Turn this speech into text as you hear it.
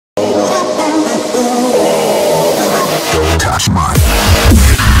Flash Mod.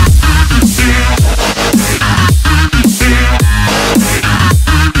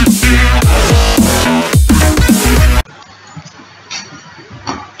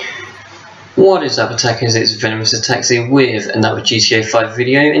 What is up, attackers? It's Venomous Attacks here with another GTA 5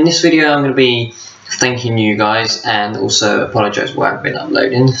 video. In this video I'm going to be thanking you guys and also apologise why I've been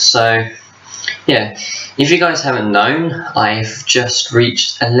uploading. So yeah, if you guys haven't known, I've just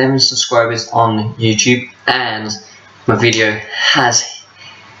reached 11 subscribers on YouTube and my videos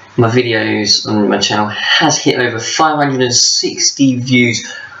on my channel has hit over 560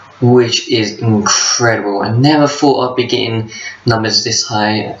 views, which is incredible. I never thought I'd be getting numbers this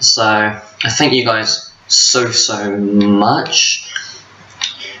high, so I thank you guys so much.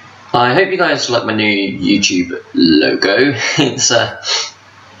 I hope you guys like my new YouTube logo.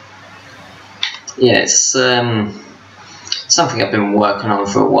 It's something I've been working on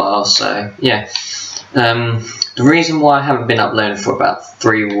for a while, so yeah. The reason why I haven't been uploading for about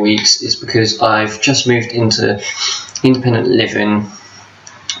 3 weeks is because I've just moved into independent living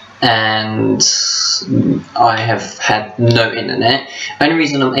and I have had no internet. The only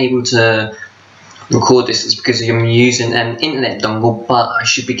reason I'm able to record this is because I'm using an internet dongle, but I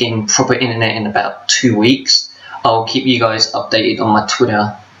should be getting proper internet in about 2 weeks. I'll keep you guys updated on my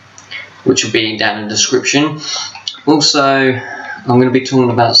Twitter, which will be down in the description. Also, I'm going to be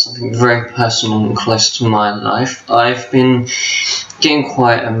talking about something very personal and close to my life. I've been getting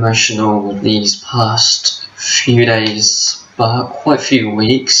quite emotional these past few days, but quite a few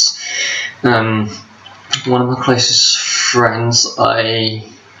weeks. One of my closest friends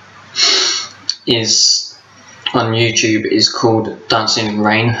is on YouTube, is called Dancing in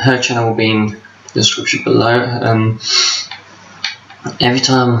Rain. Her channel will be in the description below. Every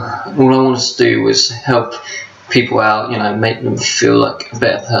time, all I wanted to do was help people out, you know, make them feel like a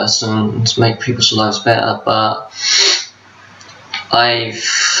better person, to make people's lives better, but I've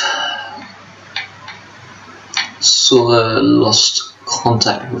sort of lost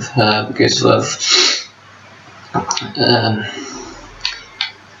contact with her because of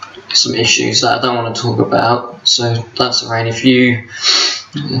some issues that I don't want to talk about. So that's alright. If you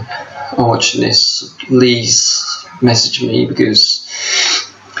are watching this, please message me because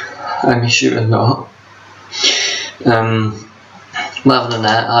I miss you a lot. Other than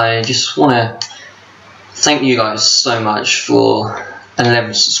that, I just want to thank you guys so much for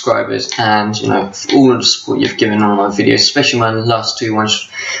 11 subscribers and, you know, for all of the support you've given on my videos, especially my last two ones,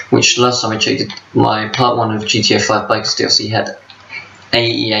 which last time I checked, my part 1 of GTA 5 Bikers DLC had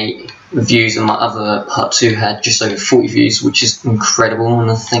 88 views and my other part 2 had just over 40 views, which is incredible,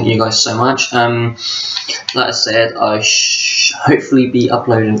 and I thank you guys so much. Like I said, I hopefully be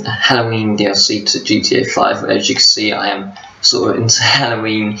uploading a Halloween DLC to GTA 5. As you can see, I am sort of into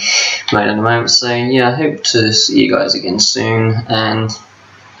Halloween mode at the moment, so yeah, I hope to see you guys again soon, and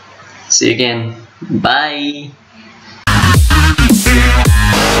see you again. Bye!